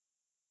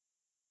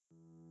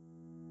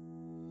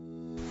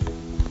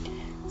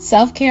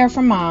Self-care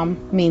for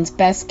mom means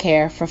best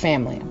care for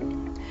family.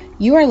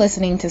 You are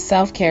listening to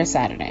Self-Care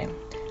Saturday.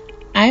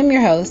 I am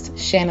your host,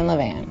 Shannon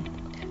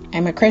Levan.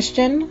 I'm a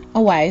Christian,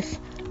 a wife,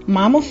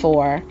 mom of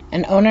 4,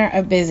 and owner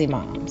of Busy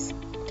Moms.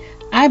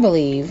 I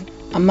believe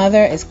a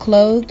mother is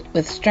clothed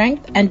with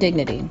strength and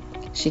dignity.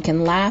 She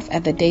can laugh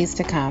at the days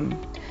to come.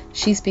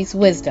 She speaks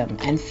wisdom,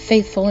 and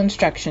faithful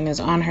instruction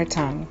is on her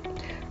tongue.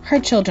 Her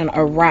children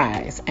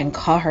arise and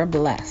call her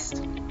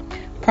blessed.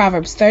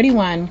 Proverbs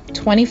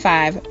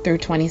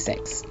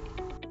 31:25-26.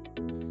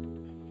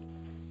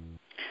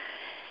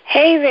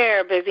 Hey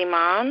there, busy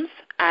moms.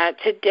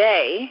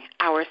 Today,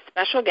 our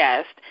special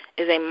guest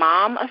is a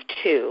mom of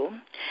 2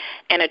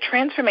 and a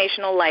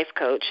transformational life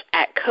coach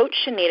at Coach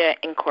Shanita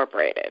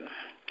Incorporated.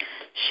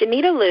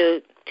 Shanita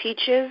Liu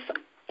teaches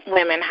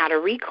women how to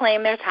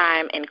reclaim their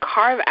time and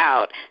carve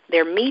out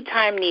their me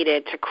time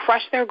needed to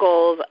crush their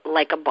goals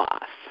like a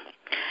boss.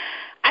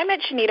 I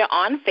met Shanita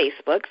on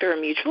Facebook through a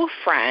mutual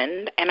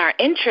friend, and our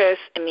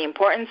interest in the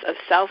importance of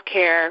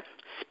self-care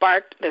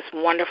sparked this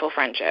wonderful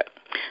friendship.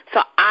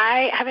 So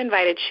I have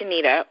invited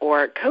Shanita,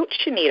 or Coach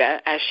Shanita,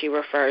 as she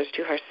refers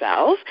to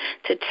herself,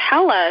 to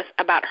tell us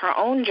about her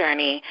own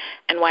journey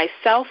and why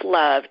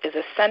self-love is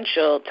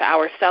essential to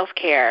our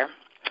self-care.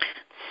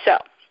 So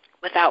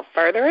without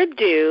further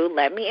ado,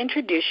 let me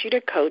introduce you to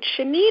Coach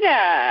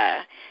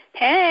Shanita.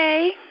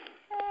 Hey.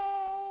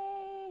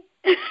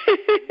 Hey.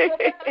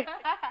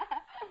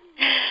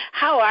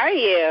 How are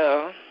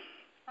you?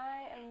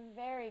 I am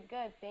very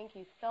good. Thank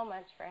you so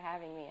much for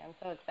having me. I'm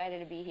so excited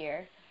to be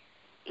here.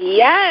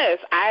 Yes,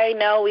 I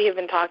know we have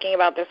been talking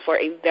about this for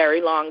a very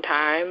long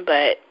time,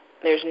 but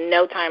there's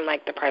no time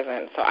like the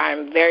present. So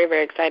I'm very,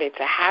 very excited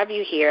to have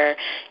you here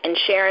and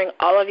sharing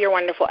all of your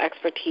wonderful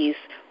expertise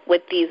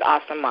with these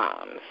awesome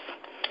moms.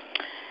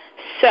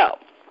 So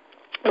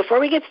before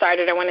we get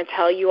started, I want to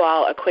tell you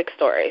all a quick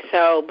story.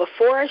 So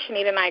before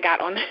Shanita and I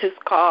got on this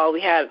call, we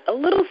had a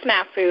little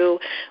snafu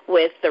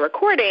with the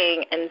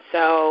recording, and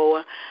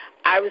so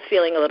I was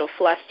feeling a little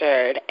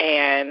flustered,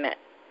 and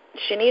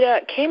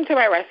Shanita came to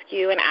my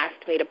rescue and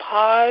asked me to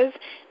pause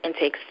and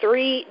take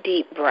 3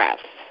 deep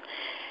breaths.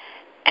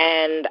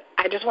 And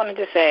I just wanted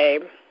to say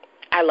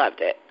I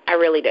loved it. I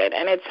really did.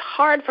 And it's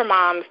hard for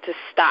moms to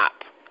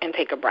stop and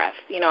take a breath.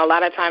 You know, a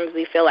lot of times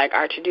we feel like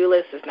our to-do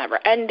list is never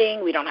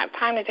ending. We don't have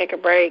time to take a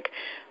break.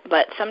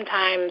 But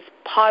sometimes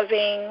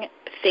pausing,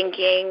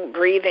 thinking,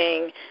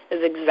 breathing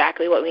is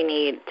exactly what we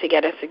need to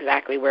get us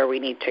exactly where we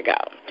need to go.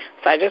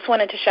 So I just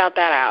wanted to shout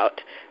that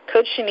out.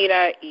 Coach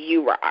Shanita,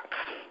 you rock.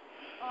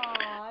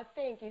 Aw,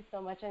 thank you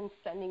so much. I'm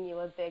sending you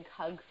a big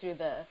hug through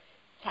the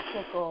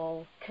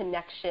technical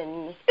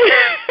connection.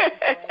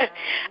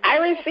 I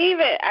receive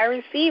it.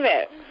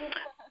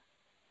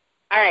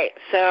 All right,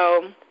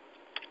 so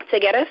to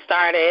get us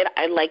started,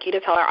 I'd like you to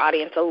tell our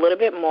audience a little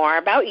bit more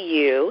about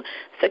you.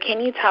 So can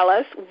you tell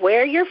us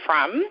where you're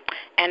from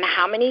and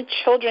how many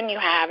children you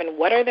have and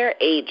what are their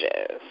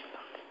ages?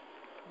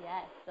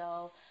 Yes,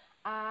 so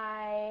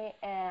I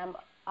am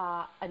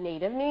a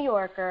native New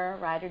Yorker,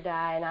 ride or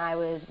die, and I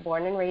was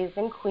born and raised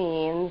in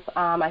Queens.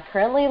 I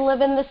currently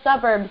live in the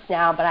suburbs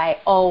now, but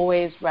I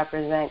always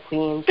represent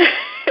Queens.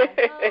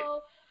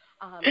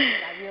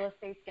 Real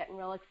estate's getting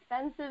real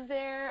expensive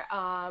there,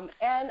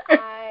 and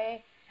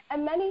I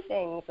am many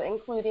things,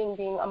 including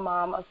being a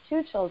mom of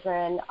 2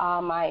 children.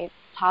 My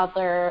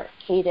toddler,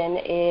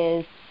 Kaden,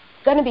 is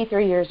going to be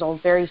 3 years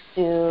old very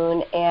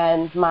soon,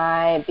 and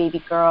my baby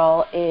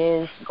girl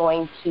is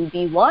going to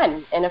be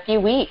 1 in a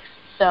few weeks.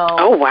 So,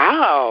 oh,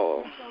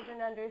 wow.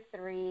 Children under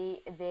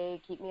 3, they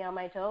keep me on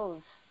my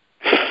toes.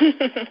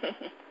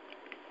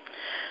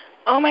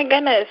 Oh, my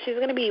goodness. She's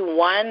going to be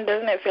 1.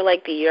 Doesn't it feel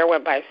like the year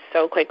went by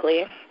so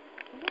quickly?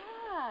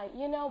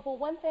 Yeah, but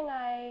one thing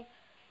I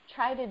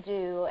try to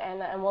do,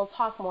 and we'll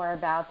talk more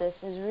about this,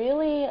 is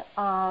really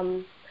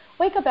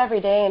wake up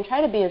every day and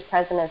try to be as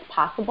present as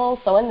possible.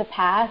 So in the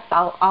past,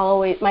 I'll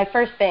always, my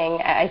first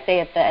thing I say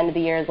at the end of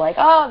the year is like,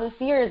 oh, this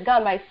year has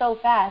gone by so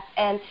fast.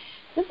 And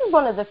this is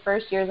one of the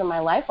first years of my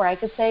life where I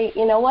could say,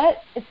 you know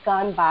what, it's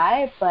gone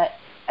by, but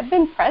I've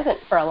been present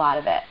for a lot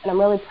of it. And I'm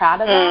really proud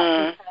of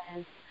that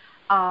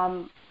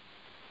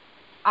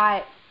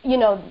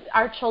because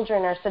our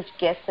children are such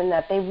gifts in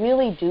that they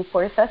really do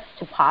force us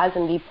to pause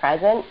and be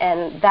present,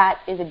 and that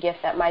is a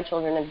gift that my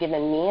children have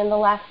given me in the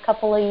last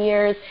couple of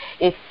years.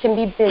 It can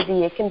be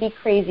busy, it can be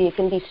crazy, it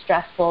can be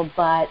stressful,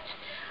 but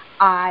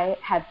I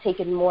have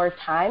taken more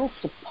time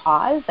to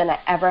pause than I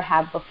ever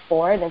have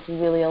before, and it's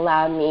really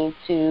allowed me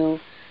to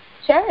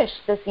cherish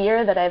this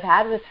year that I've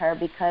had with her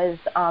because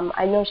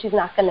I know she's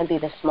not going to be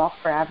this small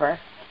forever.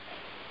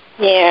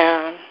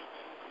 Yeah.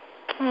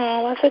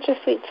 Oh, that's such a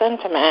sweet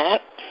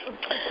sentiment.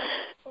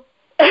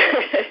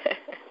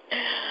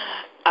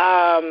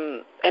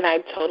 And I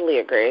totally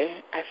agree.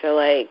 I feel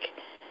like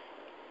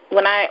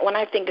when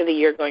I think of the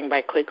year going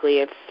by quickly,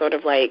 it's sort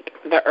of like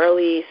the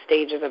early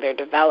stages of their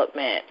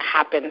development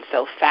happen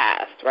so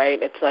fast, right?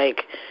 It's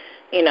like,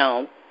 you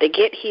know, they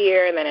get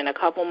here, and then in a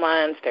couple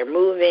months they're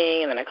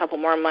moving, and then a couple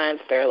more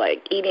months they're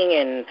like eating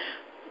and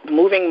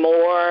moving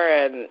more,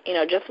 and, you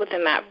know, just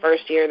within that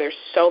first year, there's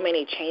so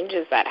many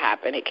changes that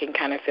happen. It can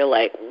kind of feel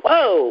like,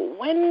 whoa,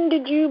 when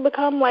did you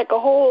become like a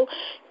whole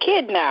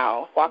kid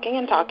now, walking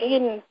and talking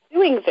and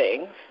doing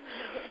things?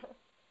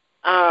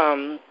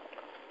 And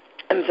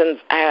since,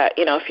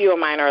 you know, a few of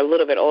mine are a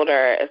little bit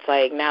older, it's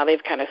like now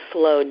they've kind of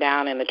slowed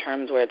down in the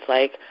terms where it's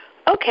like,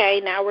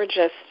 okay, now we're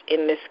just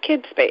in this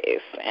kid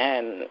space,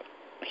 and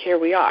here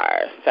we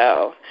are.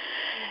 So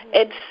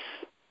it's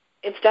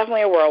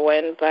definitely a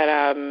whirlwind, but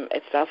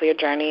it's definitely a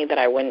journey that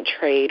I wouldn't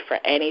trade for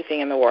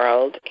anything in the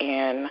world,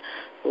 and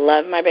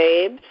love my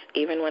babes,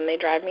 even when they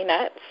drive me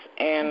nuts.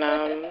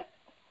 And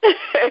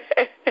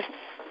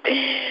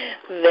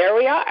there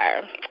we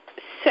are.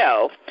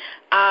 So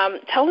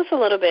tell us a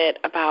little bit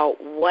about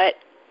what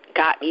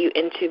got you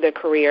into the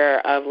career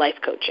of life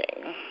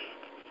coaching.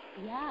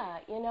 Yeah,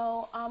 you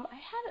know, I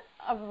had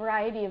a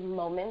variety of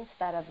moments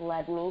that have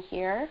led me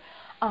here.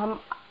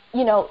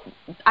 You know,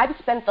 I've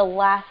spent the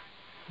last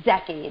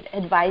decade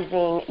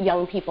advising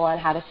young people on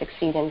how to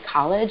succeed in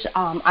college.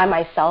 I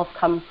myself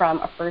come from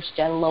a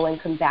first-gen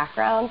low-income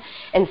background,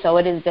 and so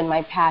it has been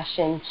my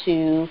passion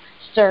to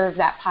serve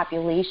that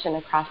population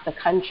across the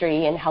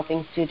country and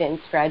helping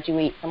students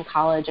graduate from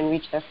college and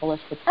reach their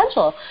fullest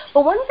potential.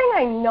 But one thing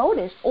I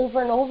noticed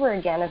over and over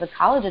again as a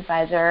college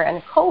advisor and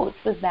a coach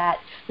was that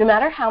no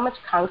matter how much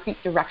concrete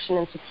direction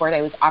and support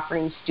I was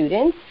offering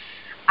students,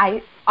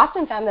 I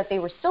often found that they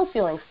were still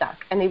feeling stuck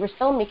and they were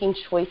still making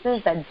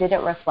choices that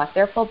didn't reflect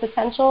their full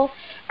potential.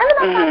 And then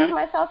I thought to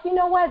myself, you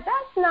know what,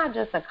 that's not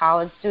just a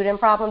college student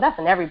problem, that's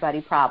an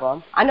everybody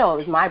problem. I know it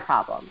was my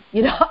problem.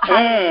 You know,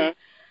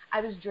 I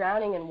was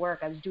drowning in work.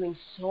 I was doing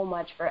so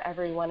much for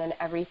everyone and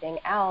everything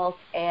else,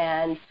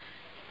 and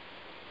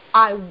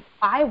I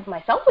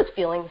myself was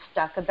feeling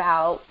stuck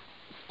about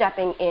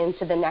stepping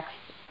into the next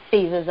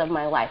phases of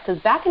my life.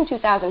 Because back in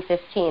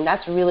 2015,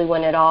 that's really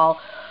when it all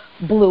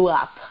blew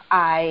up.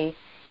 I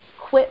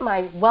quit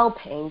my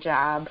well-paying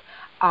job,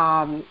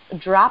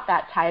 dropped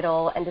that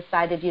title, and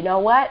decided, you know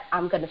what,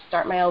 I'm going to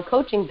start my own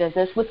coaching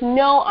business with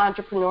no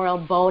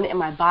entrepreneurial bone in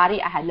my body.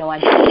 I had no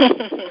idea what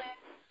to do.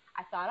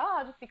 I thought, oh,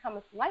 I'll just become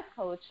a life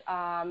coach,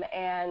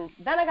 and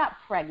then I got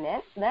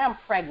pregnant. Then I'm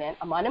pregnant,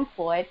 I'm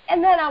unemployed,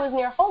 and then I was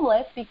near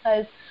homeless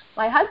because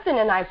my husband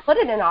and I put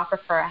in an offer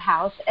for a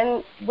house,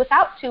 and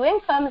without two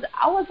incomes,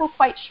 I wasn't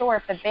quite sure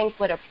if the bank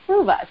would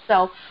approve us.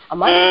 So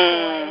I'm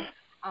unemployed,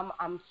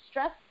 I'm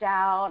stressed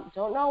out,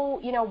 don't know,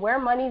 you know, where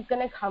money's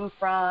going to come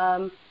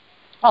from.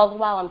 All the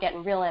while I'm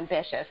getting real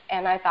ambitious,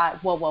 and I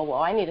thought,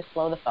 whoa, I need to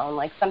slow the phone.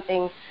 Like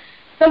something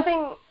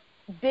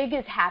big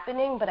is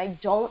happening, but I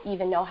don't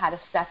even know how to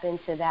step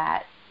into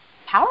that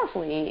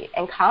powerfully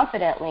and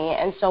confidently.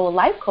 And so a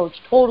life coach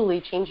totally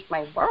changed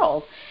my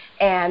world.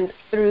 And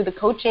through the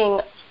coaching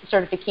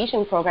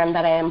certification program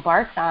that I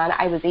embarked on,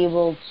 I was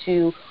able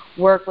to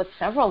work with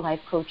several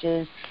life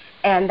coaches.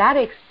 And that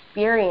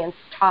experience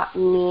taught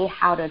me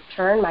how to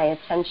turn my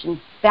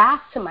attention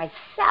back to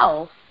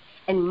myself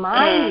and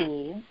my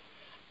needs.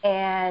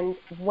 And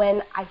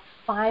when I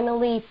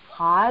finally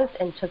paused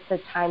and took the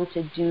time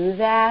to do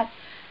that,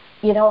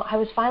 you know, I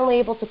was finally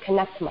able to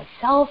connect to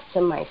myself, to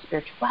my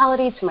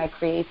spirituality, to my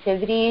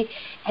creativity,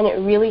 and it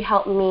really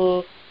helped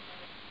me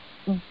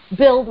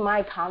build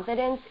my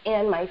confidence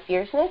and my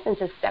fierceness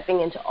into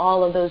stepping into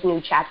all of those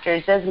new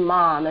chapters as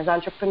mom, as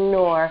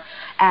entrepreneur,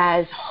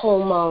 as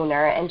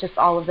homeowner, and just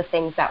all of the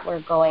things that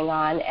were going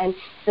on. And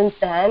since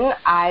then,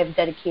 I've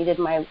dedicated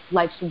my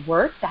life's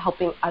work to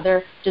helping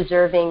other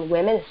deserving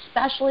women,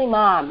 especially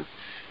moms,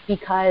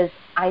 because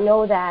I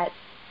know that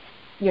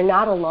you're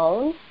not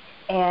alone.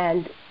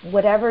 And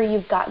whatever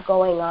you've got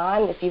going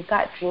on, if you've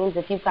got dreams,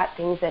 if you've got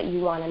things that you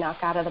want to knock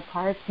out of the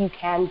park, you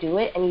can do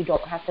it, and you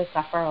don't have to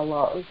suffer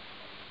alone.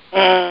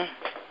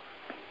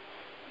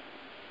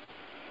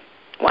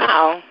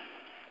 Wow.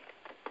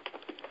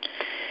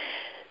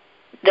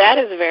 That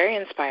is very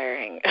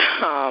inspiring.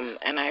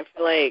 And I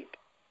feel like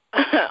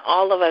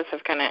all of us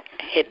have kind of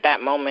hit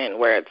that moment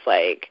where it's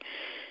like,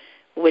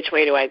 which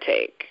way do I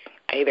take?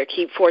 I either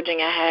keep forging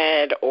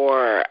ahead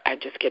or I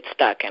just get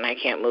stuck and I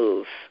can't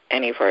move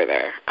any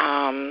further.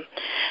 And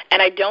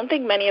I don't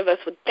think many of us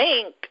would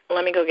think,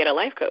 let me go get a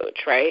life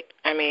coach, right?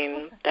 I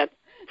mean, that's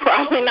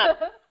probably not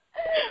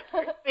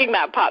the thing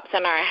that pops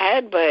in our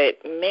head, but,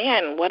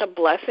 man, what a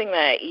blessing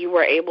that you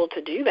were able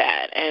to do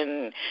that.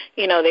 And,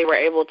 you know, they were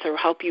able to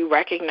help you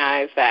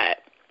recognize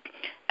that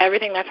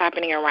everything that's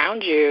happening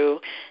around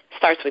you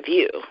starts with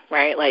you,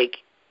 right? Like,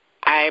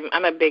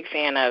 I'm a big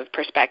fan of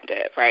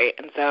perspective, right?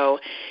 And so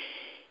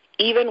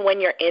even when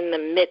you're in the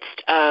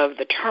midst of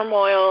the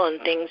turmoil and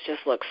things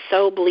just look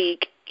so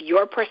bleak,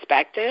 your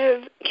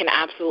perspective can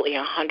absolutely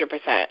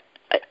 100%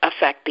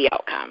 affect the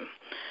outcome.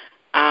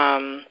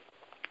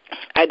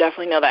 I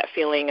definitely know that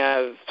feeling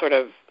of sort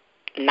of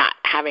not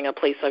having a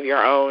place of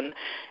your own,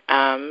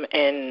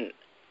 and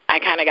I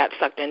kind of got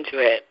sucked into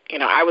it. You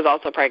know, I was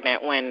also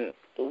pregnant when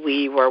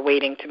we were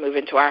waiting to move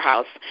into our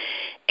house,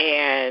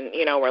 and,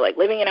 you know, we're, like,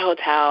 living in a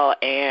hotel,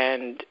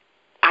 and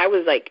I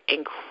was, like,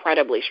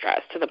 incredibly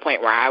stressed to the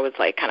point where I was,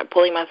 like, kind of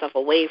pulling myself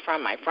away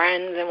from my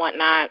friends and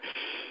whatnot.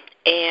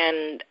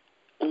 And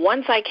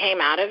once I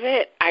came out of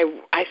it,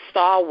 I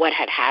saw what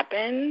had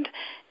happened,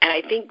 and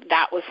I think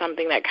that was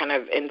something that kind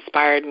of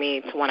inspired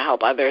me to want to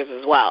help others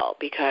as well,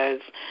 because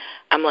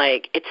I'm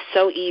like, it's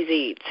so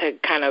easy to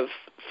kind of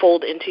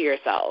fold into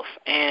yourself,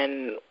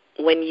 and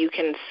when you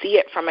can see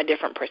it from a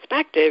different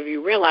perspective,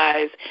 you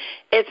realize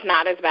it's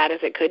not as bad as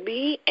it could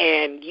be,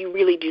 and you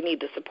really do need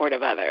the support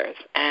of others.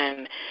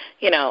 And,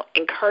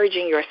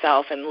 encouraging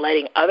yourself and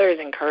letting others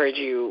encourage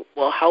you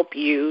will help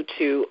you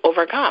to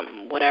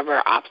overcome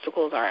whatever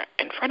obstacles are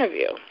in front of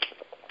you.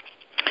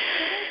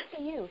 Kudos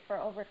to you for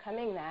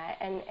overcoming that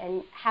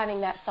and having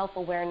that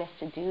self-awareness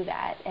to do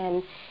that.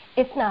 And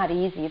it's not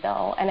easy,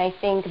 though, and I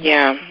think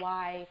that's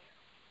why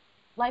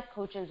life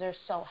coaches are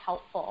so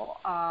helpful.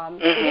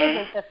 It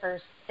isn't the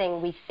first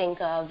thing we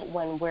think of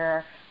when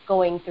we're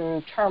going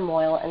through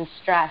turmoil and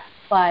stress,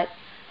 but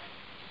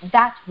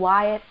that's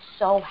why it's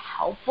so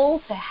helpful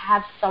to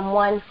have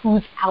someone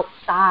who's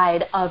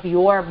outside of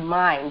your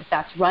mind,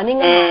 that's running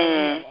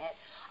around in it,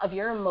 of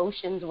your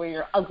emotions where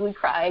you're ugly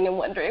crying and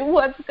wondering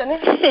what's going to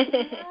happen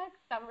next.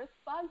 I'm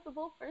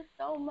responsible for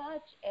so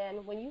much.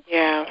 And when you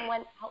have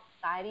someone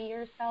outside of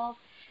yourself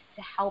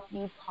to help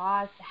you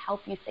pause, to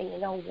help you say, you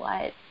know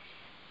what,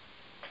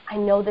 I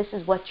know this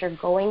is what you're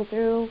going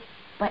through,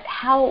 but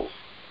how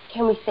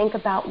can we think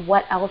about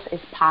what else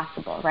is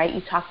possible, right? You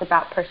talked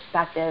about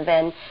perspective,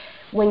 and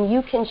when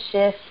you can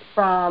shift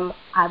from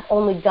I've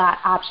only got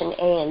option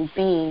A and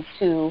B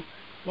to,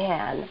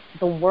 man,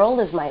 the world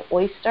is my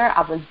oyster.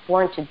 I was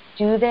born to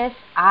do this.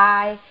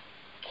 I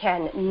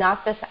can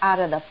knock this out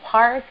of the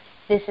park.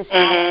 This is how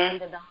I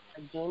ended up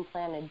a game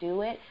plan to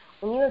do it.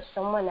 When you have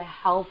someone to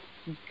help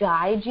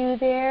guide you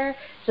there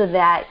so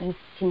that you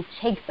can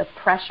take the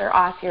pressure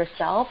off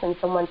yourself and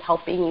someone's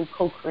helping you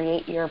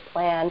co-create your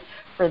plan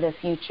for the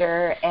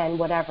future and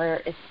whatever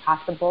is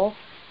possible,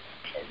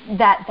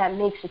 that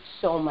makes it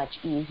so much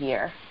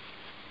easier.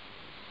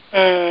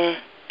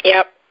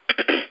 Yep.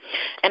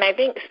 And I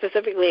think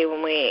specifically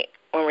when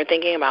we're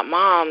thinking about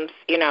moms,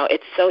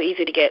 it's so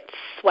easy to get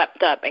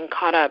swept up and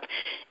caught up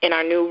in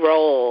our new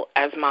role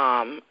as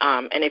mom.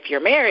 And if you're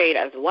married,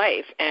 as a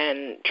wife,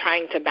 and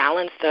trying to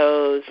balance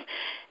those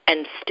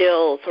and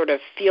still sort of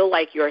feel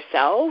like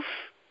yourself,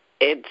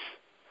 it's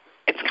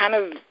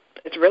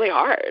really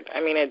hard.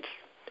 I mean, it's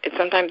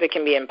sometimes it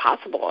can be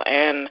impossible.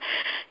 And,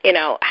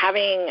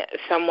 having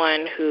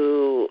someone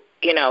who,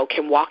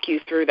 can walk you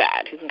through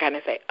that, who can kind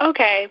of say,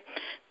 okay,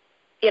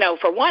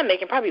 for one, they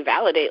can probably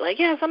validate, like,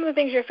 yeah, some of the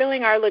things you're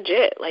feeling are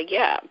legit. Like,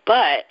 yeah,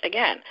 but,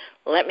 again,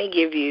 let me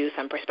give you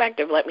some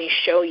perspective. Let me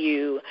show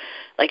you,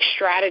 like,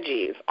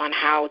 strategies on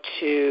how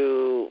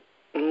to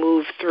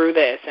move through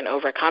this and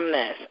overcome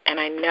this. And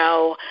I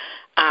know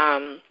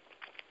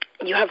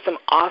you have some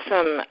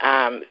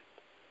awesome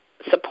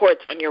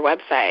supports on your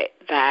website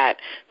that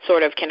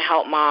sort of can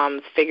help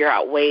moms figure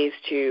out ways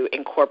to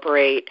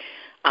incorporate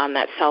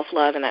that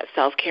self-love and that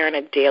self-care on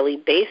a daily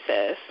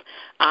basis.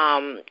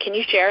 Can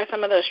you share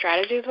some of those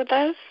strategies with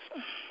us?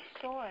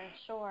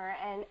 Sure.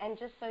 And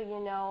just so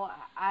you know,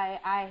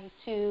 I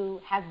too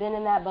have been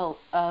in that boat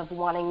of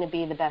wanting to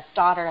be the best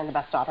daughter and the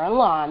best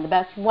daughter-in-law and the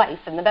best wife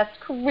and the best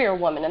career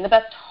woman and the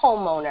best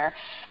homeowner.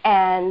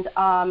 And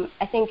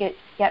I think it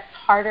gets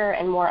harder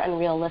and more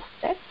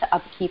unrealistic to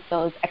upkeep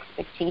those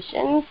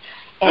expectations.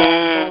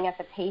 And going at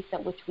the pace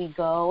at which we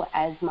go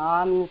as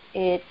moms,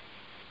 it's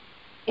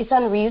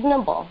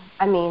unreasonable.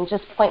 I mean,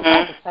 just point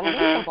blank, it's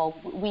unreasonable.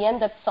 We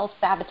end up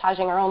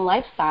self-sabotaging our own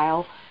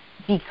lifestyle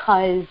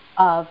because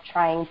of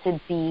trying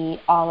to be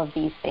all of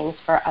these things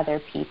for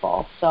other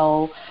people.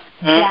 So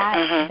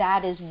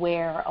that is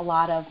where a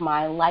lot of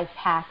my life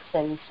hacks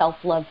and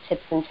self-love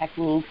tips and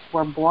techniques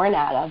were born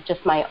out of,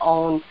 just my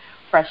own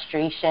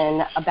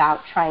frustration about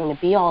trying to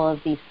be all of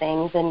these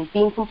things and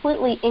being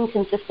completely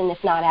inconsistent,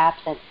 if not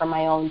absent, from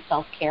my own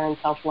self-care and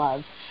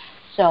self-love.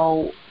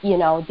 So,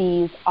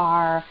 these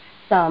are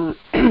some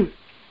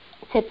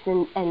tips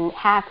and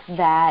hacks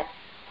that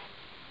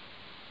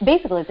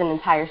basically it's an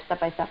entire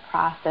step-by-step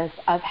process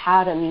of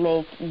how to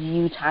make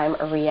you time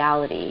a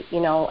reality.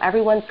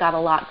 Everyone's got a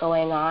lot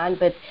going on,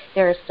 but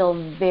there are still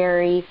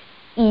very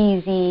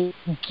easy,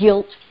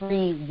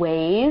 guilt-free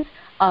ways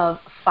of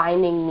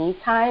finding me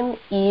time,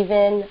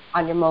 even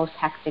on your most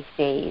hectic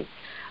days.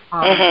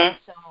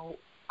 So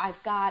I've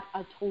got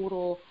a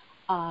total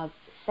of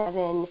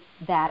 7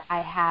 that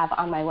I have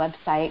on my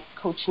website,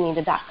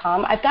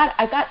 CoachNita.com. I've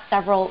got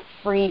several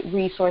free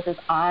resources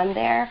on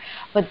there,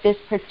 but this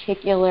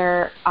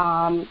particular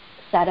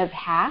set of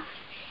hacks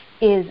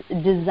is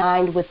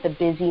designed with the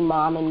busy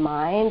mom in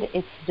mind.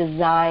 It's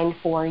designed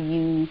for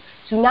you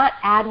to not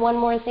add one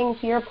more thing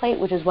to your plate,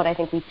 which is what I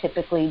think we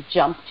typically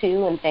jump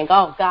to and think,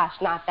 oh gosh,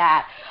 not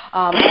that.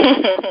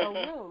 There's no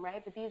room,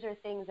 right? But these are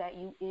things that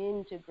you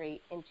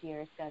integrate into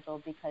your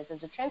schedule, because as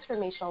a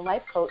transformational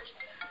life coach,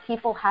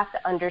 people have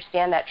to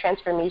understand that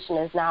transformation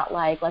is not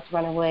like, let's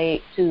run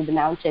away to the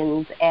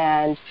mountains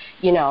and,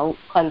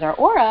 cleanse our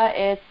aura.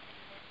 It's,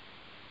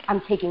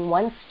 I'm taking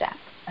one step,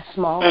 a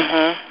small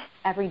step,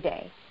 every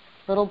day,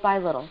 little by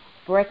little,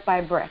 brick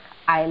by brick.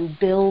 I'm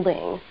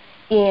building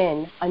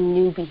in a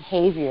new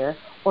behavior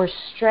or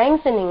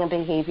strengthening a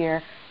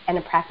behavior and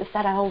a practice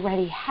that I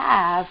already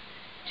have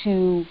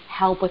to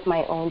help with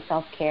my own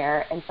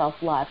self-care and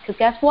self-love. Because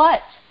guess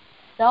what?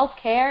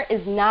 Self-care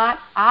is not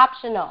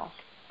optional.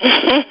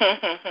 It's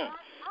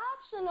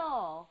not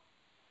optional.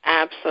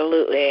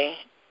 Absolutely.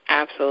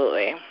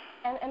 Absolutely.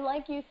 And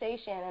like you say,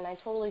 Shannon, I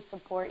totally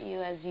support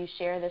you as you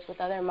share this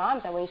with other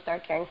moms, that when you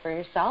start caring for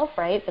yourself,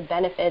 right, the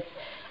benefits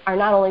are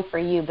not only for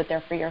you, but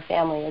they're for your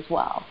family as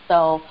well.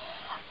 So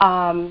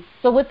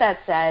with that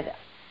said,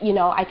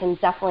 I can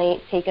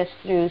definitely take us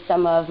through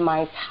some of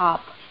my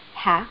top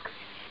hacks.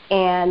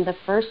 And the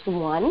first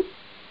one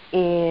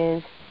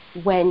is,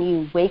 when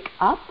you wake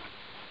up,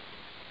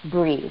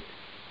 breathe.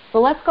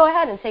 So let's go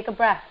ahead and take a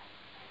breath.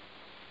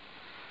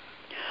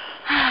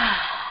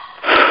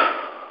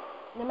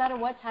 No matter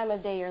what time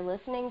of day you're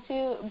listening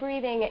to,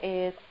 breathing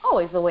is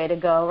always the way to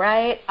go,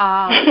 right?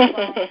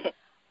 But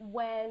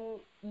when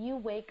you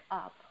wake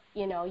up,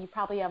 you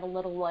probably have a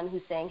little one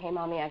who's saying, hey,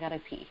 Mommy, I got to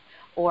pee.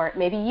 Or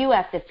maybe you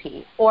have to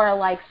pee. Or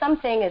like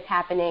something is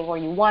happening where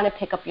you want to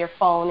pick up your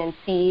phone and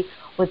see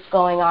what's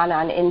going on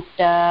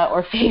Insta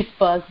or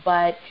Facebook,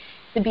 but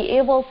to be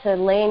able to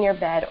lay in your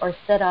bed or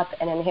sit up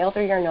and inhale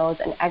through your nose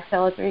and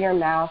exhale through your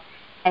mouth,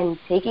 and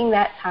taking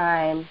that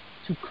time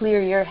to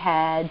clear your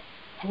head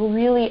and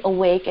really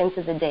awaken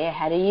to the day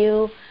ahead of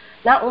you,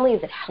 not only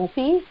is it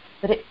healthy,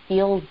 but it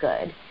feels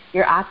good.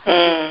 You're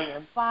oxygenating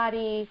your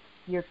body,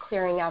 you're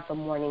clearing out the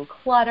morning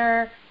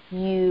clutter,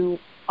 you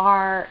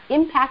are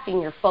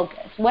impacting your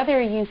focus.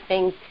 Whether you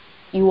think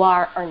you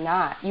are or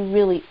not, you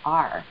really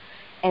are.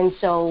 And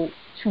so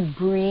to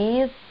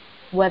breathe,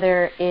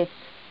 whether it's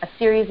a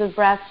series of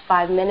breaths,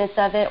 5 minutes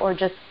of it, or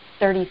just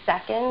 30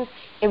 seconds,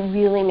 it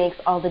really makes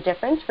all the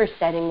difference for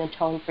setting the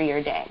tone for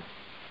your day.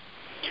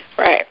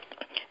 Right.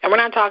 And we're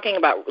not talking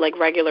about, like,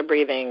 regular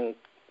breathing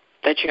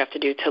that you have to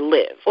do to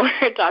live.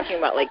 We're talking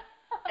about, like,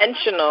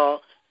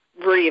 intentional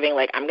breathing.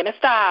 Like, I'm going to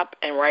stop,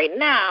 and right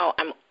now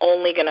I'm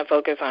only going to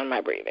focus on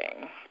my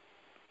breathing.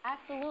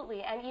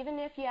 Absolutely. And even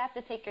if you have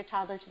to take your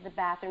toddler to the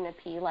bathroom to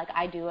pee, like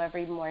I do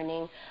every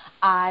morning,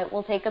 I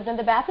will take them to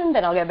the bathroom,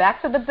 then I'll get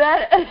back to the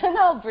bed, and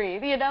I'll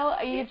breathe. You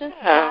just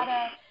got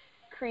to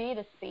create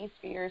a space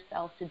for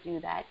yourself to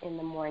do that in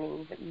the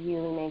mornings. It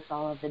really makes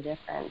all of the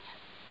difference.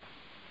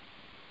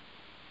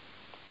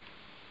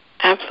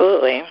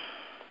 Absolutely.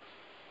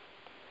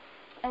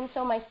 And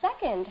so my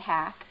second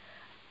hack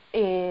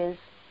is,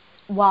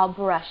 while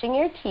brushing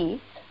your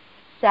teeth,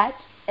 set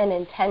an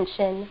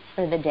intention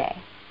for the day.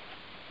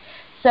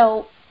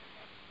 So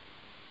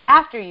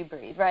after you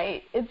breathe,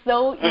 right, it's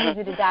so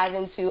easy to dive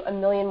into a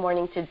million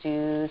morning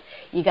to-dos.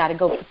 You got to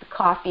go put the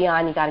coffee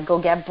on. You got to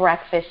go get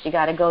breakfast. You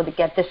got to go to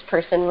get this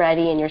person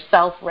ready and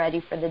yourself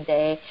ready for the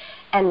day.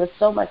 And with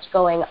so much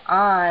going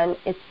on,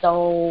 it's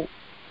so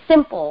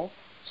simple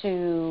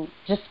to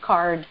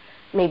discard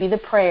maybe the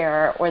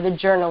prayer or the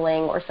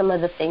journaling or some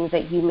of the things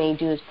that you may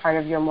do as part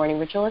of your morning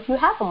ritual if you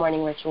have a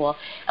morning ritual.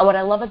 And what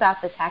I love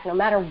about this hack, no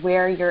matter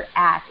where you're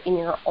at in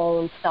your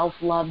own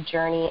self-love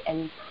journey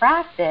and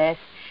practice,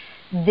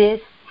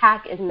 this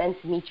hack is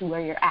meant to meet you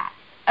where you're at.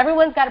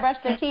 Everyone's got to brush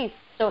their teeth.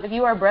 So if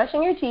you are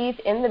brushing your teeth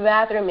in the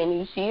bathroom and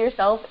you see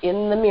yourself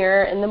in the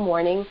mirror in the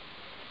morning,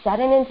 set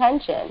an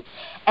intention.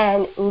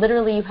 And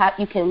literally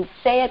you can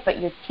say it, but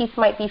your teeth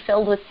might be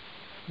filled with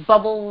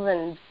bubbles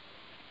and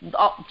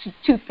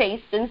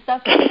toothpaste and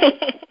stuff.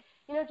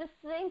 Just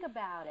think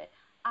about it.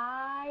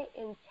 I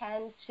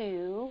intend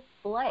to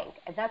blank.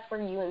 And that's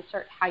where you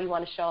insert how you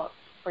want to show up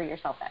for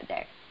yourself that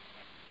day.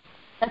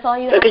 That's all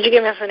you have. So could you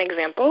give us an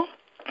example?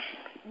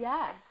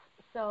 Yes.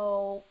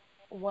 So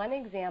one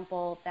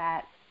example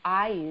that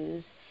I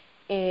use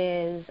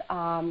is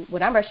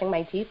when I'm brushing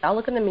my teeth, I'll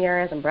look in the mirror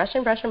as I'm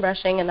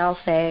brushing, and I'll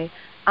say,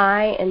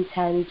 I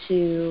intend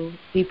to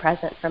be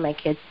present for my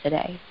kids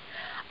today.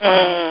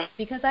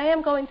 Because I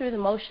am going through the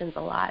motions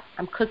a lot.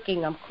 I'm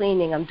cooking, I'm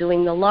cleaning, I'm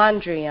doing the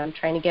laundry, I'm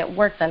trying to get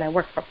work done. I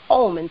work from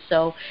home, and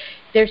so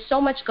there's so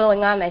much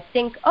going on. I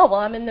think,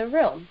 I'm in the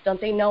room.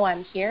 Don't they know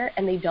I'm here?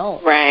 And they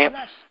don't. Right. I'm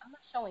not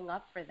showing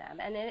up for them.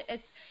 And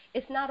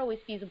it's not always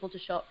feasible to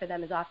show up for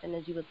them as often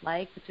as you would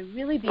like, but to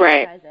really be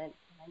present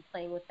and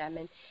playing with them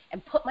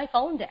and put my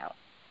phone down.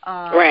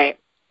 Right.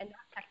 And not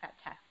check that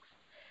text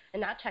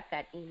and not check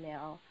that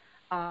email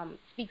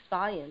speaks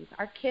volumes.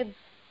 Our kids,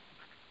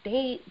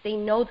 they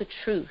know the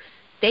truth.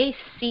 They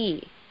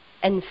see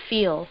and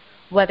feel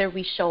whether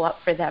we show up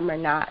for them or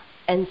not.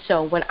 And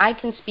so when I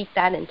can speak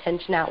that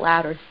intention out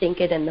loud or think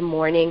it in the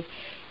morning,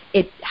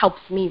 it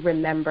helps me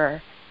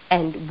remember.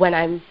 And when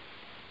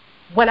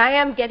I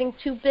am getting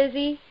too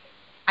busy,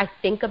 I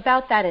think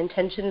about that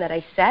intention that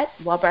I set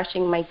while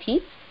brushing my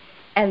teeth,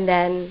 and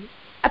then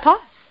I pause.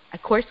 I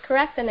course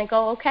correct, and I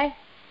go, okay,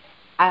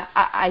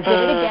 I did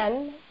it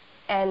again,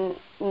 and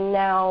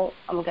now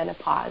I'm going to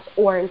pause.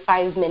 Or in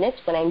 5 minutes,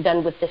 when I'm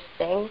done with this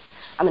thing,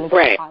 I'm going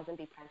to pause and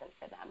be present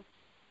for them.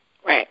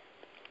 Right.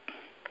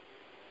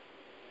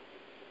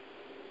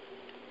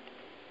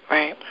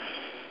 Right.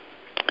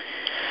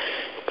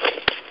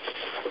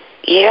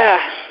 Yeah.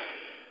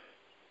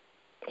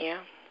 Yeah.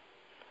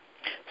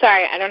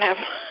 Sorry, I don't have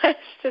much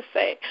to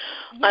say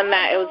on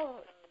that. It was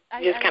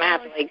you just kind of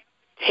have to like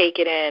take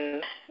it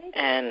in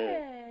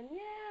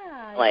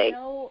like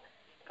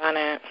on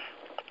it.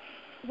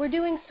 We're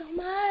doing so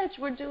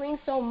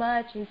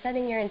much. And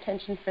setting your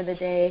intention for the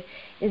day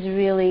is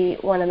really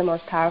one of the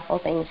most powerful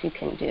things you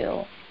can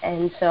do.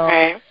 And so,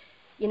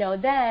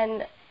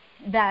 then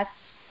that's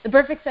the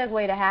perfect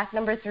segue to hack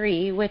number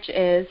 3, which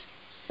is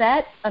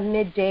set a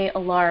midday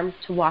alarm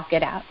to walk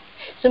it out.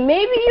 So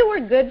maybe you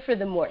were good for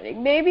the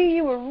morning. Maybe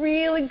you were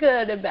really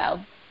good about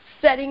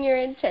setting your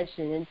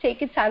intention and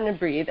taking time to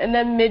breathe. And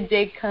then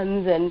midday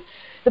comes and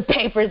the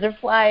papers are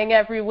flying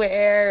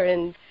everywhere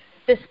and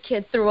this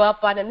kid threw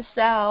up on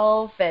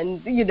himself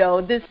and, you're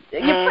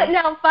putting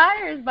out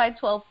fires by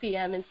 12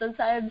 p.m. And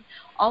sometimes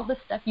all the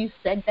stuff you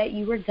said that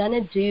you were going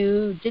to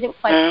do didn't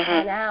quite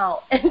pan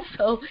out. And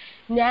so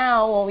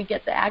now when we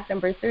get to act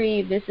number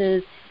 3, this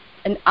is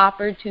an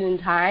opportune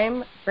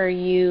time for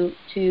you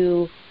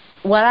to,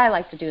 what I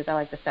like to do is I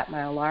like to set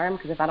my alarm,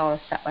 because if I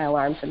don't set my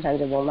alarm,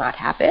 sometimes it will not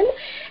happen.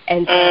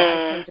 And so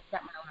I tend to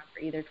set my alarm for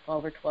either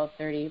 12 or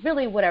 12:30,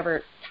 really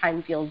whatever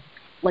time feels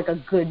like a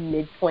good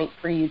midpoint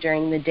for you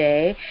during the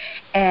day.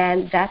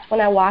 And that's when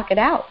I walk it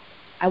out.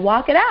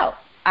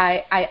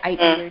 I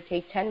either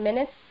take 10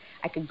 minutes.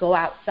 I could go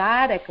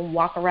outside. I can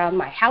walk around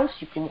my house.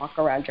 You can walk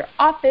around your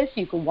office.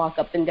 You can walk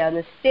up and down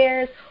the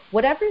stairs.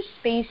 Whatever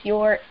space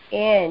you're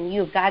in,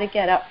 you've got to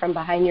get up from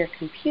behind your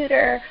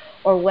computer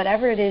or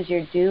whatever it is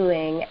you're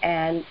doing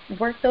and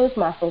work those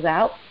muscles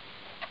out.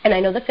 And I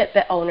know the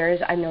Fitbit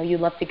owners, I know you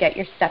love to get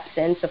your steps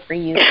in, so for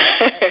you,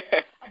 a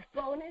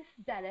bonus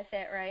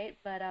benefit, right?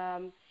 But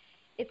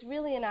it's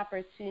really an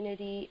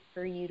opportunity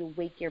for you to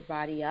wake your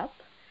body up.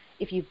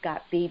 If you've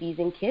got babies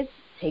and kids,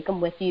 take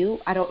them with you.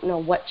 I don't know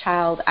what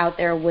child out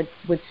there would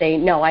say,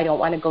 no, I don't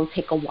want to go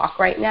take a walk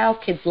right now.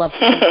 Kids love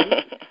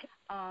to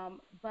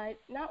but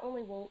not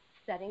only will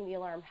setting the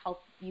alarm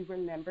help you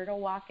remember to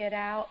walk it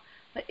out,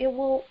 but it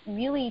will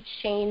really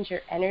change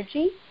your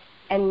energy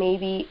and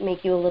maybe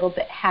make you a little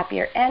bit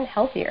happier and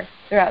healthier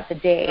throughout the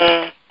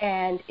day.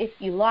 And if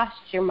you lost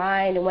your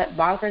mind and went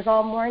bonkers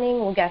all morning,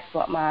 well, guess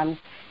what, moms?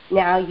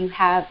 Now you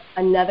have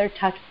another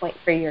touch point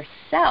for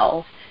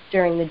yourself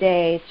during the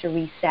day to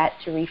reset,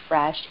 to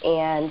refresh,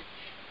 and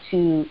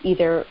to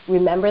either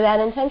remember that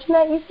intention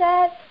that you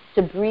set,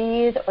 to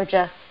breathe, or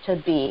just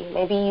to be.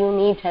 Maybe you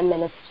need 10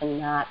 minutes to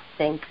not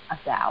think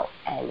about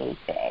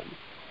anything.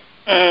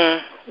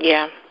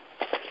 Yeah.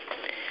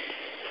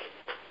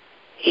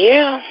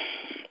 Yeah,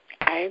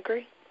 I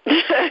agree.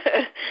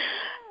 I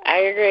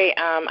agree.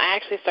 I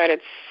actually started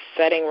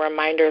setting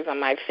reminders on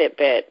my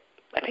Fitbit.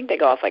 I think they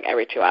go off like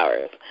every 2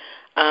 hours.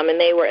 And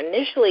they were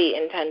initially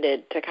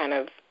intended to kind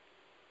of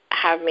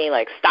have me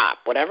like stop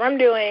whatever I'm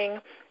doing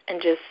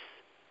and just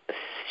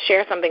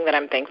share something that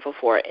I'm thankful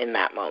for in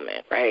that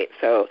moment, right?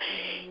 So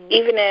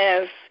even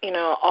if,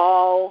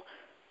 all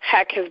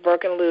heck has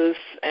broken loose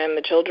and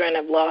the children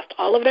have lost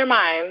all of their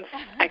minds,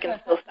 I can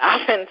still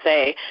stop and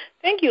say,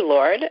 thank you,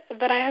 Lord,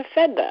 that I have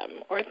fed them,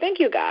 or thank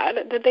you, God,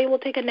 that they will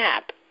take a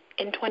nap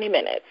in 20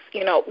 minutes.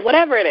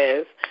 Whatever it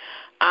is,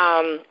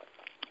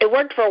 it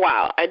worked for a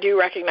while. I do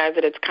recognize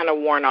that it's kind of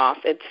worn off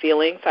its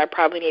feeling, so I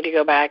probably need to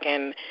go back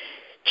and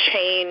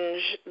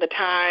change the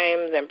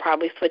times and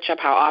probably switch up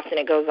how often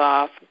it goes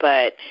off.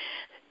 But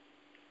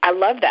I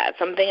love that.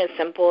 Something as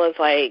simple as,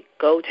 like,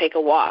 go take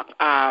a walk.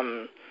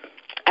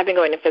 I've been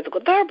going to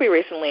physical therapy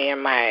recently,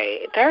 and my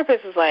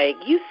therapist is like,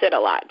 you sit a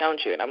lot,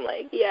 don't you? And I'm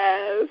like,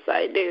 yes,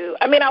 I do.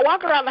 I mean, I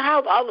walk around the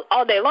house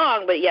all day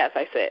long, but yes,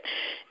 I sit.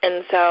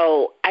 And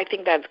so I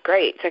think that's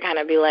great to kind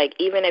of be like,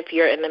 even if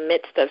you're in the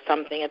midst of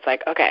something, it's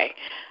like, okay,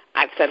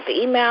 I've sent the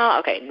email.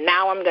 Okay,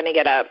 now I'm going to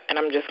get up and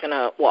I'm just going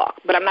to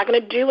walk. But I'm not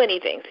going to do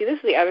anything. See, this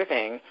is the other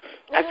thing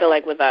I feel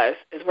like with us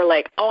is we're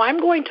like, oh, I'm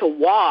going to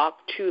walk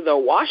to the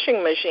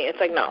washing machine. It's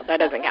like, no, that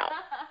doesn't count.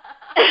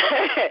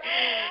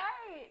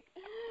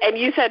 And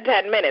you said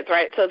 10 minutes,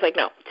 right? So it's like,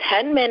 no,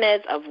 10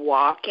 minutes of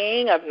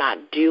walking, of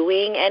not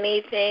doing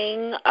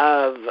anything,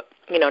 of,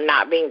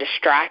 not being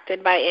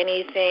distracted by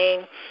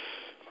anything.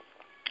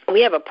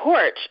 We have a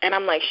porch, and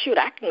I'm like, shoot,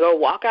 I can go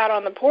walk out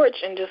on the porch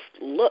and just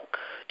look,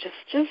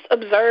 just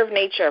observe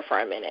nature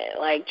for a minute,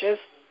 like just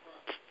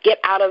get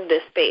out of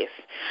this space.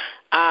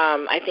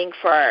 I think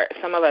for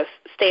some of us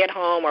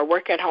stay-at-home or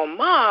work-at-home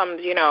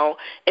moms,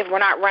 if we're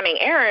not running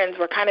errands,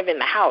 we're kind of in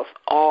the house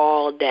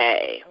all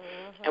day.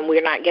 And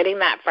we're not getting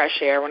that fresh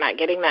air. We're not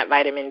getting that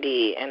vitamin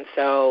D. And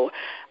so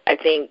I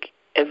think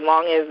as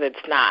long as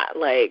it's not,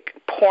 like,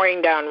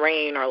 pouring down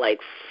rain or,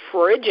 like,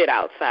 frigid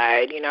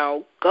outside,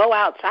 go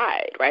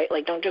outside, right?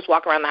 Like, don't just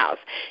walk around the house.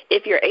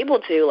 If you're able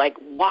to, like,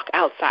 walk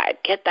outside,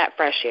 get that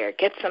fresh air,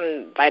 get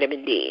some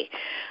vitamin D,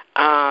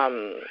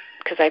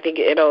 because I think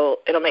it'll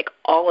make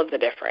all of the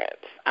difference.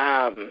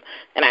 And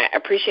I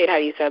appreciate how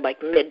you said, like,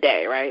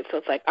 midday, right? So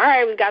it's like, all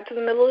right, we got to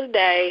the middle of the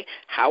day.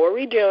 How are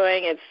we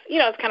doing? It's,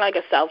 it's kind of like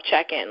a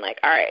self-check-in, like,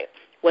 all right,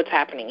 what's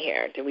happening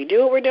here? Did we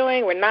do what we're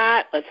doing? We're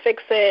not. Let's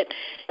fix it.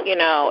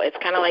 It's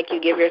kind of like you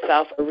give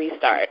yourself a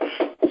restart.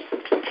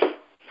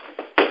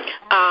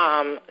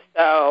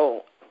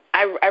 So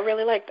I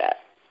really like that.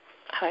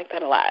 I like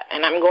that a lot.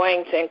 And I'm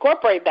going to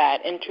incorporate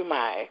that into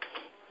my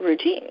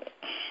routine.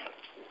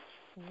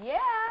 Yeah,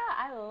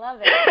 I love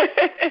it.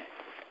 And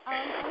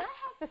I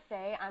have to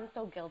say, I'm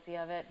so guilty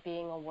of it,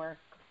 being a work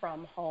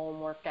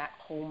at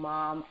home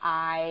mom.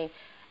 I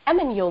am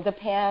in yoga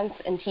pants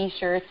and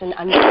T-shirts and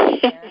underwear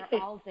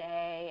all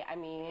day. I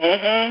mean,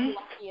 I'm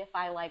lucky if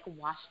I,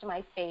 washed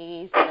my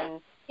face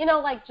and,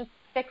 just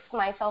fixed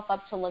myself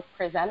up to look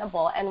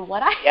presentable. And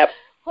what I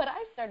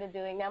started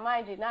doing, now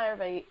mind you, not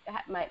everybody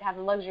might have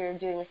the luxury of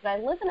doing this, but I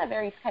live in a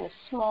very kind of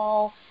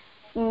small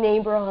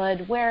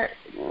neighborhood where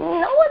no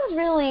one's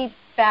really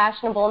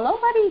fashionable.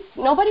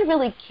 Nobody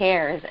really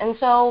cares. And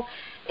so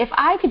if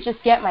I could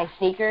just get my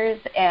sneakers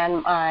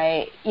and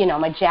my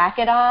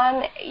jacket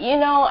on,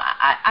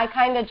 I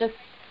kind of just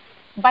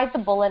bite the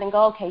bullet and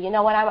go, okay, you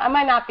know what, I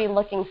might not be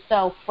looking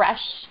so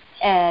fresh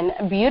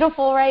and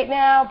beautiful right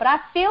now, but I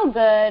feel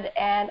good,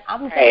 and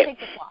I'm going to take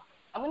this walk.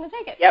 I'm going to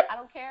take it. Yep. I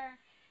don't care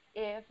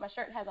if my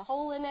shirt has a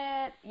hole in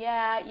it.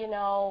 Yeah,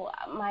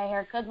 my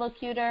hair could look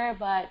cuter,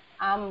 but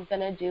I'm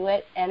going to do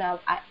it, and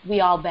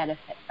we all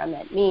benefit from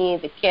it. Me,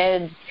 the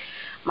kids,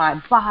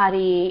 my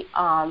body.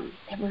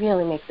 It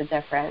really makes a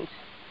difference.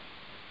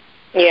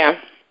 Yeah.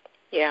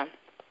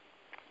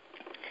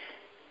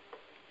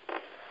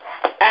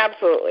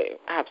 Absolutely.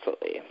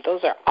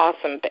 Those are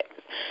awesome things.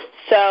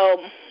 So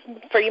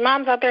for you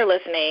moms out there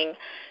listening,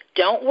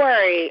 don't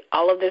worry.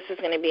 All of this is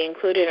going to be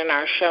included in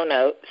our show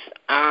notes,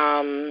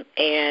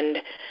 and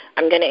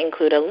I'm going to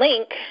include a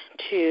link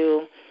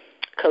to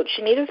Coach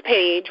Shanita's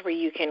page where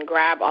you can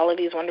grab all of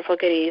these wonderful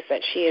goodies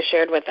that she has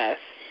shared with us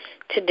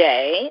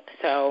today.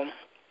 So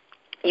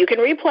you can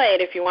replay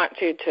it if you want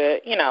to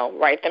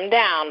write them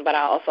down, but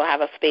I'll also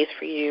have a space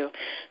for you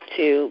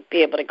to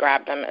be able to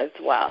grab them as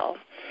well.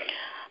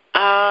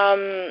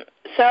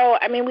 So,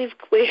 I mean,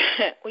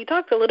 we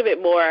talked a little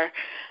bit more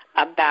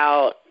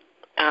about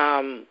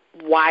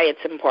why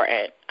it's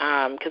important,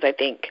 because I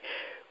think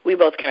we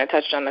both kind of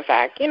touched on the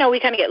fact, we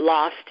kind of get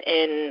lost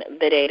in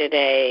the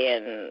day-to-day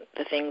and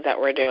the things that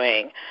we're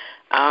doing.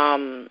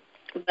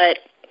 But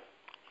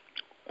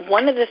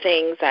one of the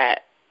things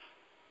that,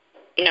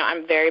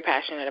 I'm very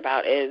passionate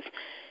about is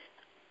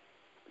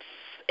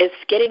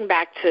getting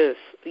back to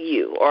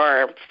you,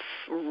 or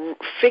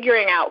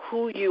figuring out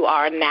who you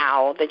are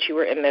now that you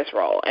were in this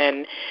role.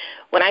 And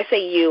when I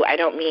say you, I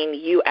don't mean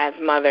you as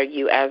mother,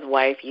 you as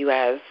wife, you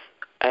as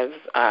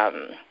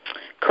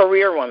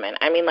career woman.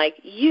 I mean,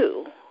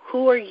 you.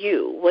 Who are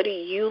you? What do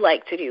you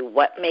like to do?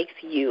 What makes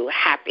you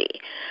happy?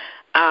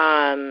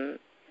 And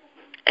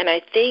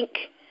I think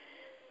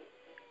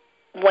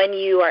when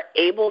you are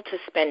able to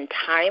spend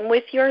time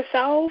with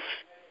yourself,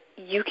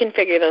 you can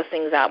figure those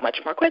things out much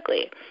more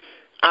quickly.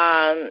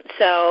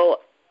 So,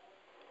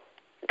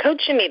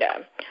 Coach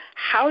Shanita,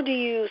 how do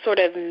you sort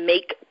of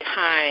make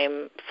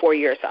time for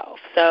yourself?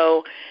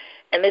 So,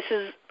 and this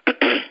is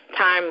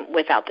time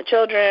without the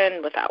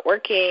children, without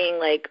working,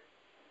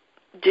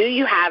 do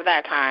you have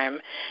that time,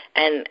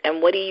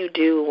 and what do you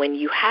do when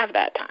you have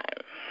that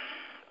time?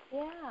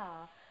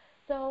 Yeah.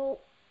 So,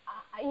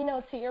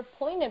 to your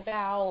point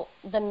about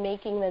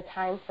making the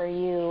time for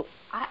you,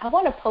 I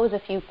want to pose a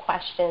few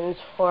questions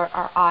for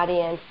our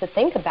audience to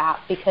think about,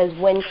 because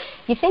when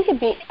you think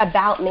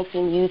about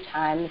making you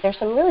time, there's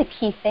some really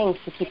key things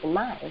to keep in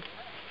mind.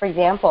 For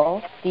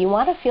example, do you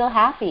want to feel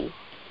happy?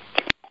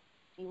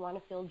 Do you want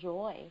to feel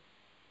joy?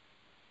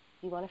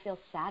 Do you want to feel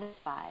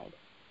satisfied?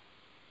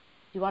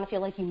 Do you want to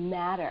feel like you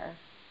matter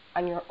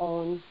on your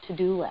own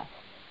to-do list?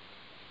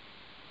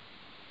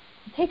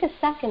 Take a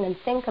second and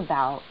think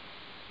about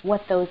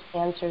what those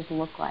answers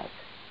look like.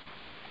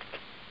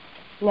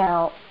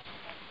 Now,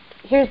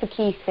 here's the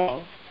key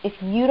thing. If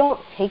you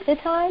don't take the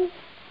time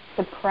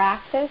to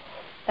practice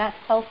that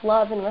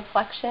self-love and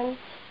reflection,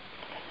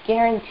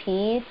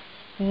 guaranteed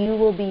you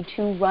will be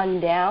too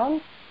run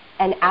down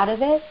and out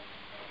of it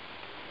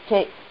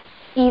to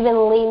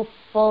even lean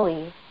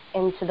fully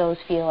into those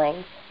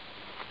feelings.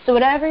 So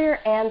whatever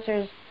your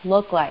answers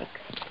look like,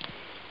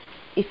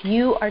 if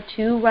you are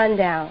too run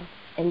down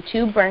and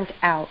too burnt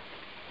out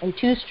and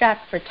too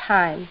strapped for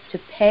time to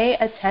pay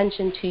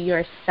attention to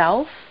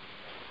yourself,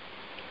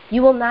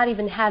 you will not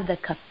even have the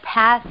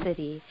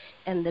capacity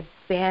and the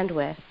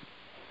bandwidth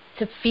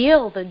to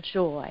feel the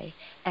joy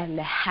and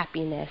the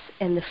happiness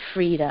and the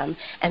freedom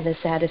and the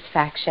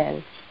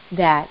satisfaction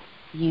that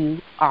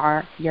you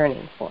are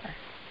yearning for.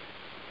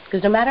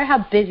 Because no matter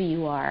how busy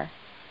you are,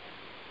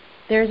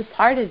 there's a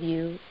part of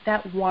you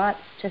that wants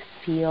to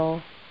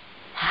feel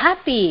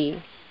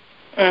happy.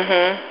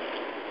 Mm-hmm.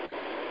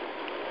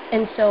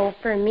 And so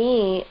for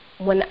me,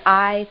 when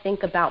I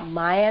think about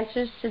my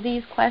answers to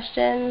these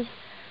questions,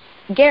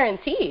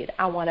 guaranteed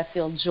I want to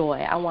feel joy.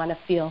 I want to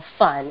feel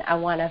fun. I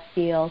want to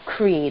feel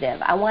creative.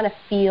 I want to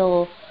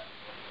feel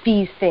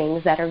these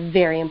things that are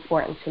very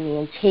important to me.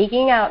 And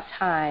taking out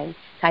time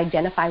to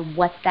identify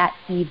what that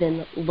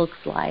even looks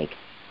like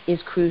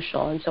is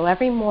crucial. And so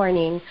every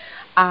morning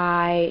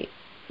I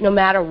no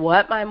matter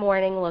what my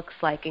morning looks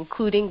like,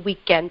 including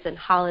weekends and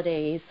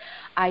holidays,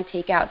 I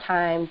take out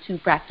time to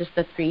practice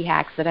the 3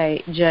 hacks that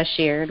I just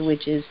shared,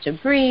 which is to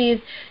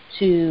breathe,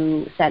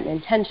 to set an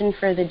intention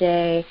for the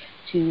day,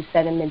 to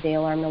set a midday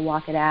alarm to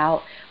walk it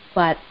out.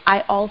 But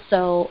I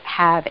also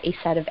have a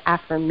set of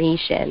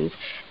affirmations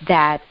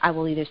that I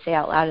will either say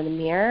out loud in the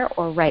mirror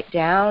or write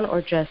down,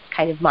 or just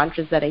kind of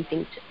mantras that I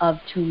think of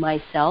to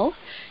myself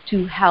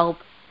to help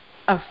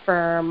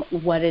affirm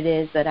what it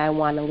is that I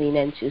want to lean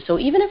into. So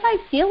even if I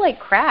feel like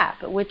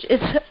crap, which is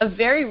a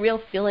very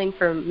real feeling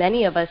for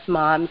many of us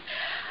moms,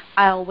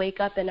 I'll wake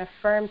up and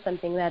affirm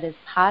something that is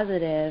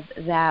positive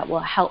that will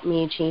help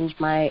me change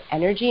my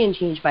energy and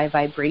change my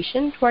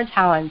vibration towards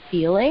how I'm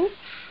feeling,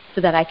 so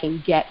that I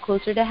can get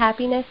closer to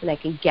happiness and I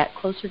can get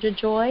closer to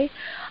joy.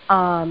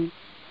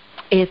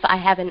 If I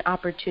have an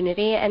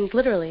opportunity, and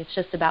literally it's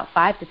just about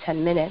 5 to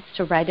 10 minutes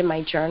to write in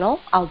my journal,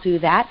 I'll do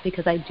that,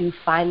 because I do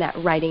find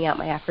that writing out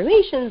my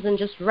affirmations and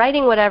just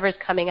writing whatever is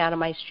coming out of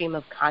my stream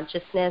of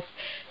consciousness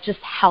just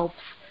helps.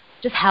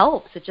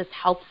 It just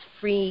helps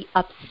free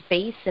up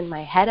space in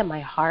my head and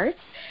my heart,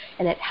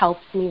 and it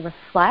helps me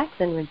reflect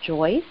and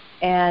rejoice.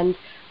 And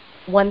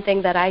one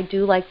thing that I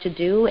do like to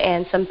do,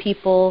 and some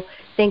people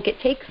think it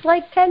takes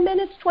like 10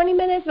 minutes, 20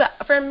 minutes, but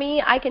for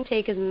me, I can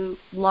take as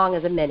long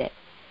as a minute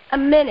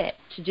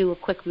to do a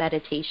quick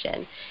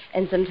meditation.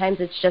 And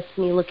sometimes it's just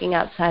me looking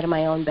outside of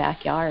my own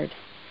backyard.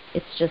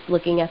 It's just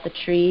looking at the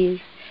trees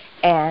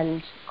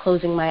and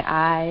closing my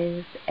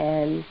eyes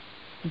and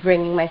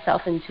bringing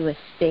myself into a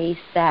space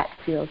that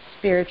feels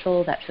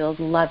spiritual, that feels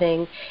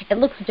loving. It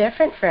looks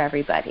different for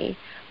everybody,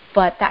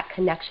 but that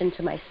connection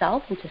to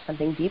myself and to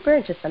something deeper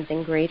and to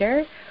something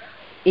greater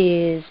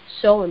is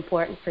so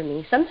important for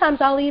me. Sometimes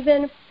I'll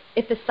even,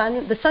 if the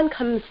sun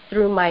comes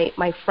through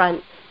my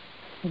front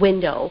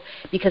window,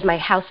 because my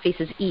house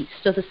faces east,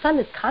 so the sun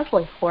is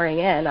constantly pouring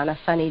in on a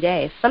sunny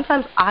day.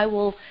 Sometimes I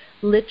will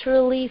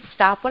literally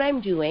stop what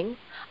I'm doing.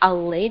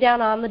 I'll lay down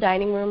on the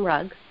dining room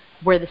rug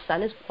where the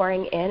sun is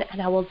pouring in,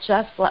 and I will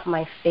just let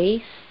my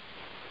face,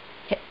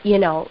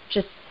 I'll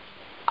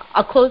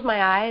close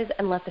my eyes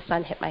and let the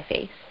sun hit my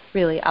face.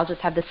 Really, I'll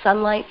just have the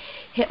sunlight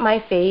hit my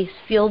face,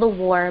 feel the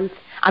warmth.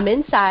 I'm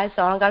inside,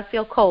 so I don't got to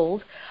feel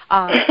cold.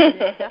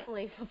 It's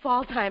definitely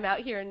fall time out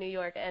here in New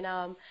York, and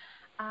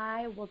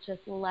I will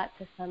just let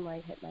the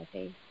sunlight hit my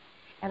face,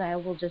 and I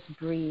will just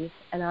breathe,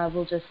 and I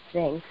will just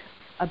think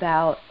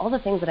about all the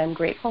things that I'm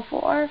grateful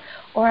for,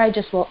 or I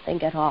just won't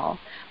think at all.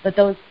 But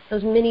those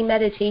mini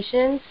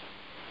meditations,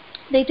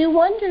 they do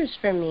wonders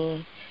for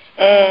me.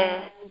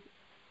 And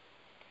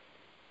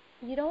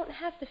you don't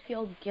have to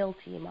feel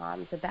guilty,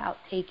 moms, about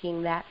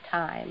taking that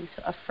time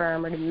to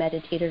affirm or to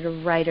meditate or to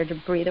write or to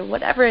breathe or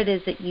whatever it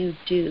is that you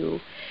do,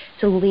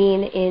 to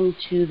lean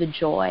into the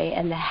joy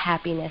and the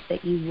happiness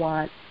that you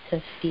want to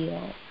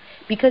feel.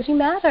 Because you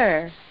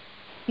matter.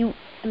 You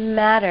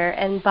matter.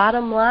 And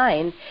bottom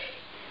line,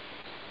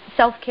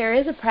 self-care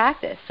is a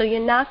practice. So you're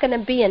not going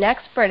to be an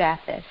expert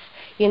at this.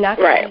 You're not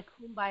going to be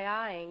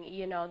kumbaya-ing,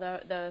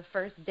 the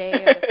first day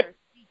or the first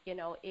week.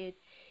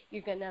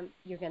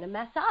 You're gonna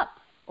mess up.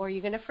 Or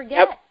you're going to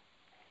forget,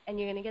 and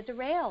you're going to get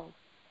derailed.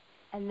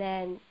 And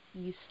then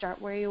you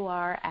start where you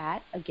are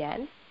at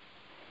again,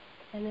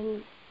 and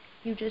then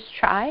you just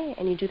try,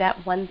 and you do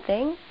that one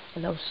thing,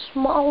 and those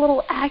small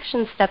little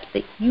action steps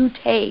that you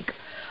take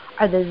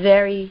are the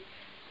very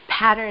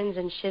patterns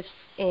and shifts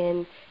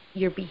in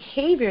your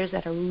behaviors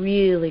that are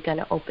really going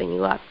to open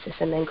you up to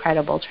some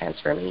incredible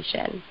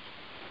transformation.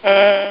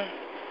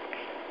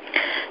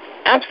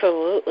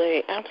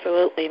 Absolutely,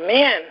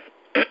 man.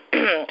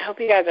 I hope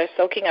you guys are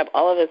soaking up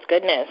all of this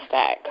goodness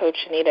that Coach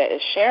Shanita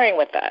is sharing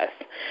with us.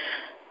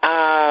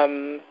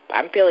 I'm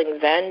feeling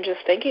zen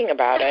just thinking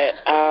about it.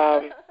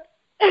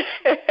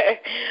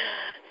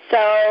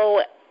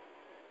 So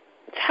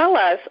tell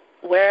us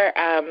where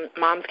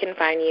moms can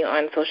find you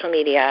on social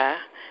media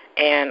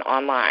and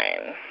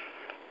online.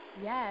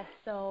 Yes,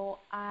 so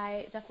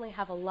I definitely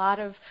have a lot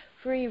of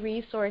free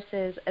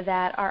resources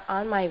that are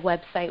on my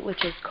website,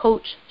 which is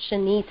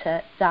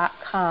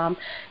CoachShanita.com.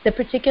 The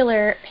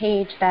particular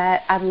page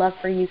that I'd love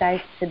for you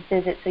guys to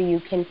visit so you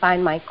can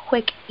find my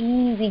quick,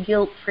 easy,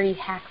 guilt-free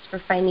hacks for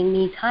finding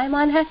me time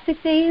on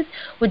hectic days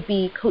would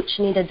be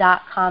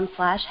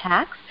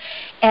CoachShanita.com/hacks.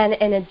 And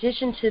in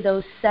addition to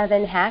those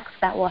 7 hacks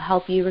that will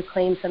help you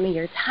reclaim some of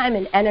your time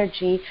and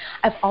energy,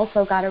 I've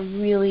also got a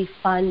really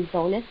fun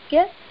bonus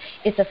gift.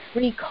 It's a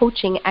free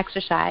coaching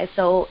exercise,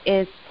 so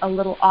it's a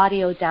little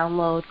audio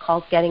download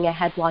called Getting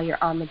Ahead While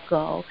You're on the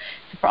Go.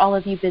 So for all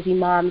of you busy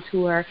moms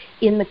who are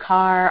in the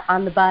car,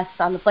 on the bus,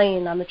 on the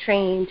plane, on the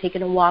train,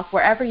 taking a walk,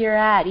 wherever you're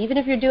at, even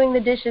if you're doing the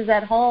dishes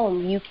at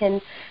home, you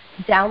can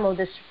download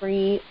this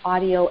free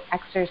audio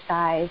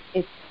exercise.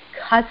 It's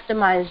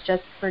customized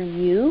just for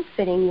you,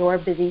 fitting your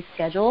busy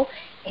schedule,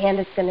 and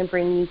it's going to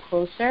bring you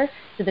closer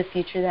to the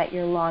future that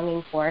you're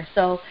longing for.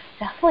 So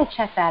definitely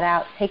check that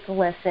out. Take a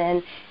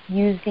listen.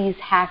 Use these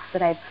hacks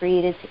that I've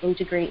created to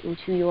integrate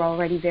into your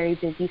already very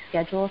busy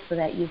schedule so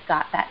that you've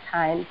got that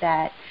time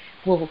that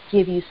will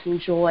give you some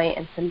joy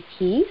and some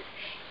peace.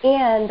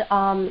 And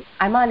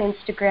I'm on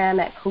Instagram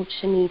at Coach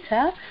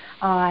Shanita.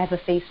 I have a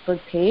Facebook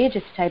page.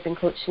 If you type in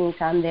Coach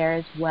Shanita, I'm there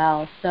as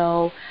well.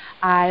 So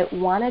I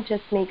want to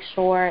just make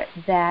sure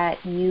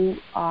that you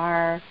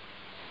are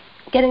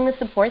getting the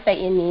support that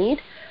you need,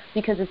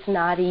 because it's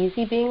not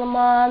easy being a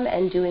mom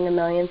and doing a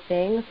million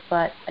things.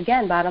 But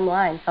again, bottom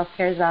line,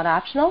 self-care is not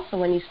optional. So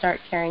when you start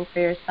caring for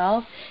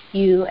yourself,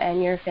 you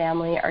and your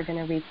family are going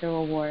to reap the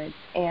rewards.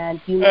 And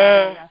you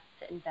matter enough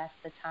to invest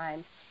the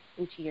time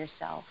into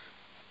yourself.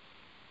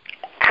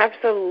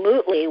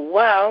 Absolutely.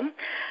 Well,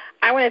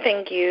 I want to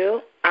thank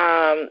you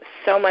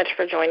so much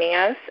for joining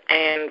us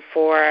and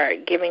for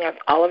giving us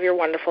all of your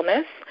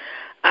wonderfulness.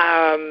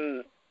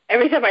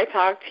 Every time I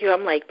talk to you,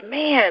 I'm like,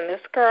 man, this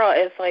girl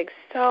is like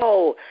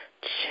so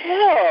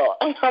chill.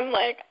 I'm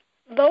like,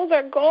 those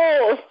are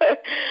goals. So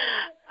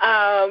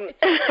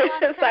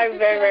I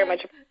very, very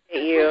much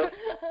appreciate you.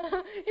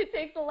 It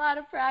takes a lot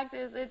of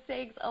practice.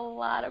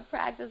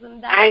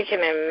 And I can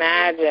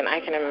imagine.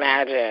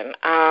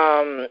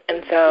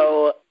 And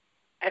so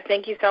I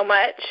thank you so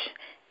much,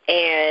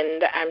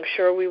 and I'm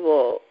sure we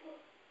will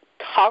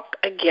talk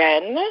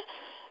again,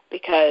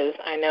 because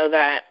I know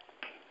that,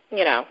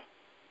 you know,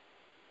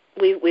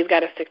 we've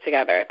got to stick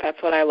together.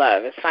 That's what I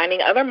love, is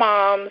finding other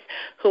moms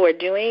who are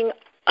doing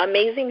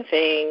amazing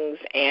things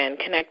and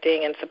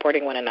connecting and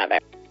supporting one another.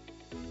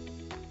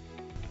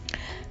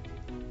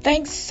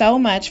 Thanks so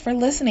much for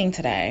listening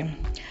today.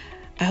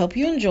 I hope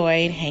you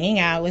enjoyed hanging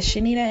out with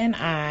Shanita and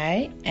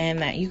I, and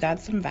that you got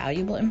some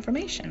valuable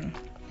information.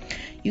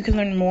 You can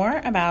learn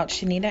more about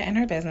Shanita and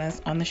her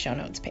business on the show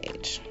notes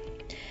page.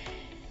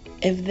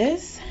 If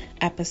this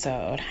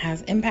episode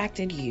has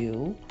impacted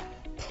you,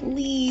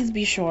 please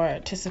be sure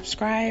to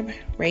subscribe,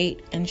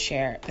 rate, and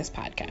share this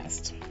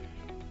podcast.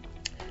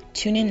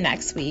 Tune in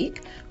next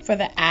week for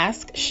the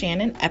Ask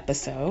Shannon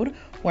episode,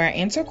 where I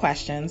answer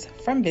questions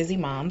from busy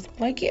moms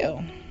like you.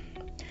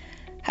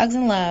 Hugs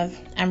and love,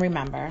 and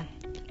remember,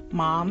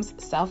 mom's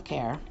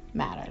self-care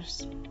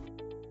matters.